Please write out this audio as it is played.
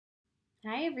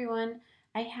Hi, everyone.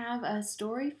 I have a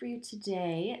story for you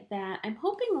today that I'm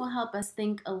hoping will help us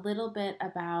think a little bit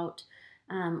about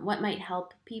what might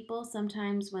help people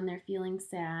sometimes when they're feeling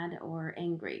sad or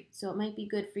angry. So it might be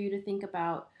good for you to think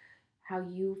about how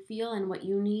you feel and what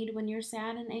you need when you're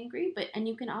sad and angry, and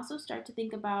you can also start to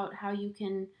think about how you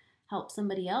can help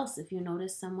somebody else if you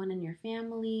notice someone in your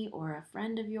family or a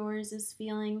friend of yours is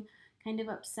feeling kind of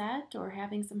upset or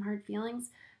having some hard feelings.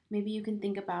 Maybe you can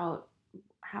think about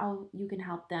how you can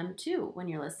help them too when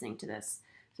you're listening to this.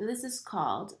 So this is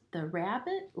called The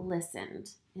Rabbit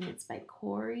Listened, and it's by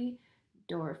Cori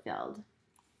Doerrfeld.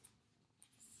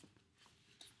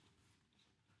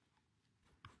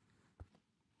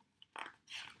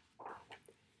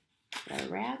 The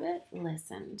Rabbit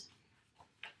Listened.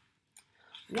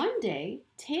 One day,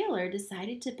 Taylor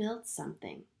decided to build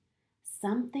something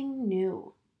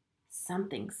new,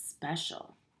 something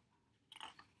special,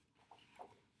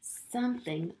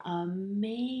 something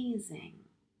amazing.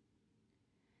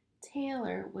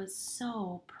 Taylor was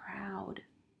so proud.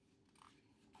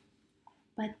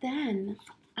 But then,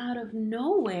 out of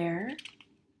nowhere,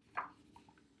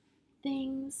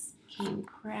 things came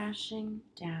crashing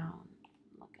down.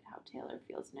 Look at how Taylor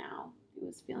feels now. He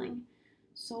was feeling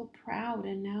so proud,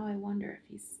 and now I wonder if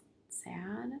he's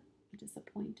sad or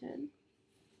disappointed.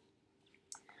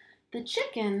 The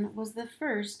chicken was the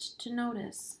first to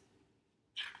notice.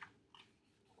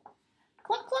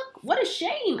 Cluck, cluck, what a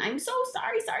shame. I'm so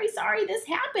sorry this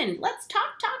happened. Let's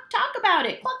talk about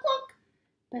it. Cluck, cluck.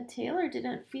 But Taylor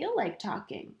didn't feel like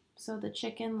talking, so the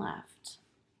chicken left.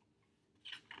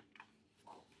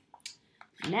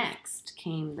 Next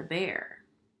came the bear.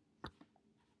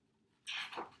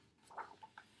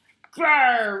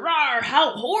 Grr, rawr,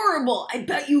 how horrible. I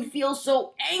bet you feel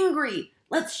so angry.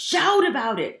 Let's shout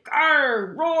about it.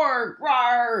 Grr, roar,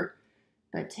 grar.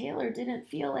 But Taylor didn't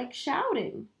feel like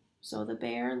shouting, so the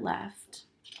bear left.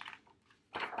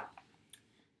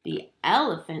 The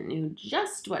elephant knew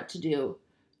just what to do.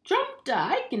 Trumpta,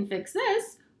 I can fix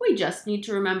this. We just need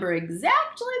to remember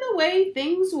exactly the way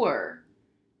things were.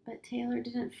 But Taylor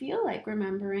didn't feel like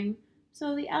remembering,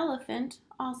 so the elephant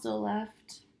also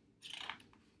left.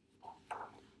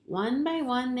 One by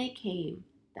one they came.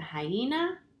 The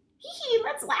hyena, hee,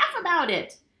 let's laugh about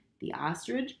it. The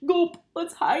ostrich, gulp,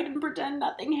 let's hide and pretend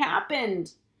nothing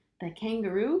happened. The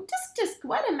kangaroo, tisk,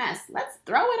 what a mess, let's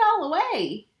throw it all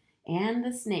away. And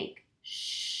the snake,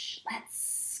 shh,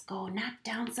 let's go knock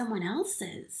down someone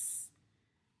else's.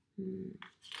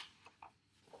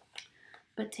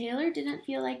 But Taylor didn't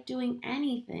feel like doing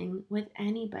anything with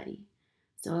anybody.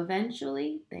 So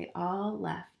eventually they all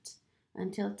left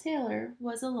until Taylor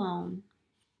was alone.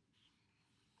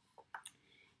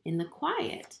 In the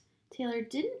quiet, Taylor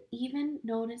didn't even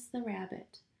notice the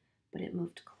rabbit, but it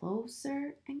moved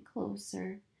closer and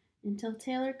closer until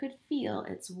Taylor could feel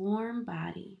its warm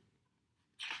body.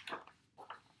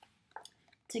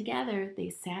 Together they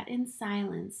sat in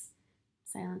silence.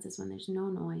 Silence is when there's no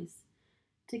noise.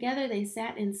 Together they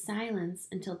sat in silence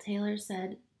until Taylor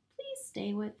said, "Please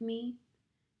stay with me."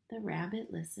 The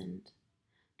rabbit listened.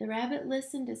 The rabbit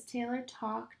listened as Taylor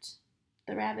talked.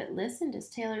 The rabbit listened as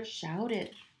Taylor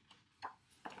shouted.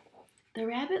 The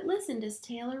rabbit listened as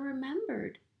Taylor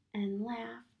remembered and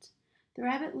laughed. The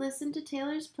rabbit listened to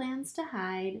Taylor's plans to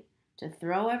hide, to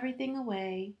throw everything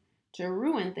away, to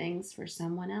ruin things for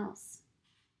someone else.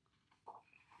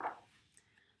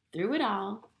 Through it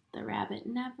all, the rabbit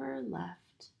never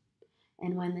left.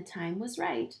 And when the time was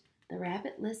right, the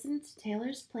rabbit listened to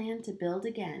Taylor's plan to build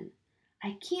again.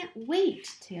 "I can't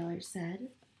wait," Taylor said.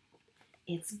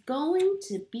 "It's going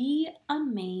to be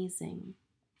amazing."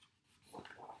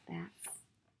 That's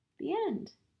the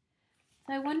end.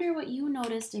 So I wonder what you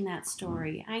noticed in that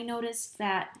story. I noticed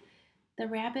that the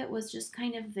rabbit was just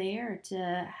kind of there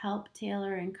to help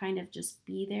Taylor and kind of just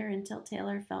be there until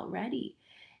Taylor felt ready.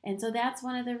 And so that's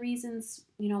one of the reasons,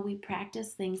 we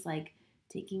practice things like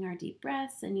taking our deep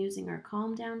breaths and using our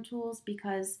calm down tools,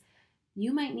 because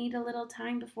you might need a little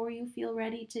time before you feel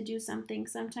ready to do something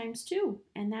sometimes too.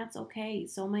 And that's okay.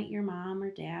 So might your mom or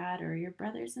dad or your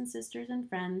brothers and sisters and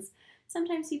friends.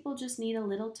 Sometimes people just need a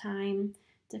little time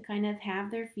to kind of have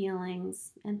their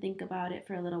feelings and think about it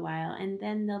for a little while, and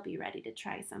then they'll be ready to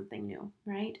try something new,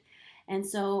 right? And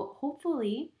so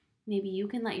hopefully maybe you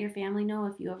can let your family know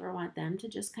if you ever want them to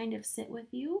just kind of sit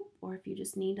with you, or if you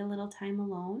just need a little time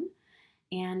alone.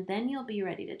 And then you'll be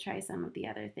ready to try some of the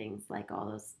other things, like all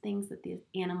those things that the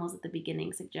animals at the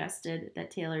beginning suggested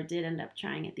that Taylor did end up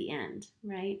trying at the end,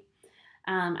 right?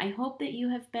 I hope that you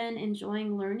have been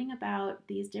enjoying learning about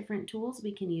these different tools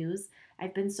we can use.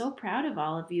 I've been so proud of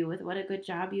all of you with what a good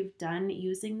job you've done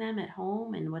using them at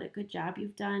home and what a good job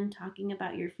you've done talking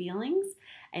about your feelings.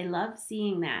 I love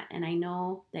seeing that, and I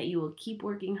know that you will keep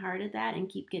working hard at that and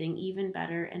keep getting even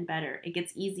better and better. It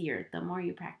gets easier the more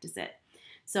you practice it.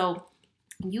 So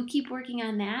you keep working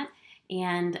on that,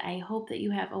 and I hope that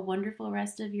you have a wonderful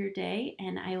rest of your day,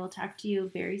 and I will talk to you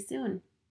very soon.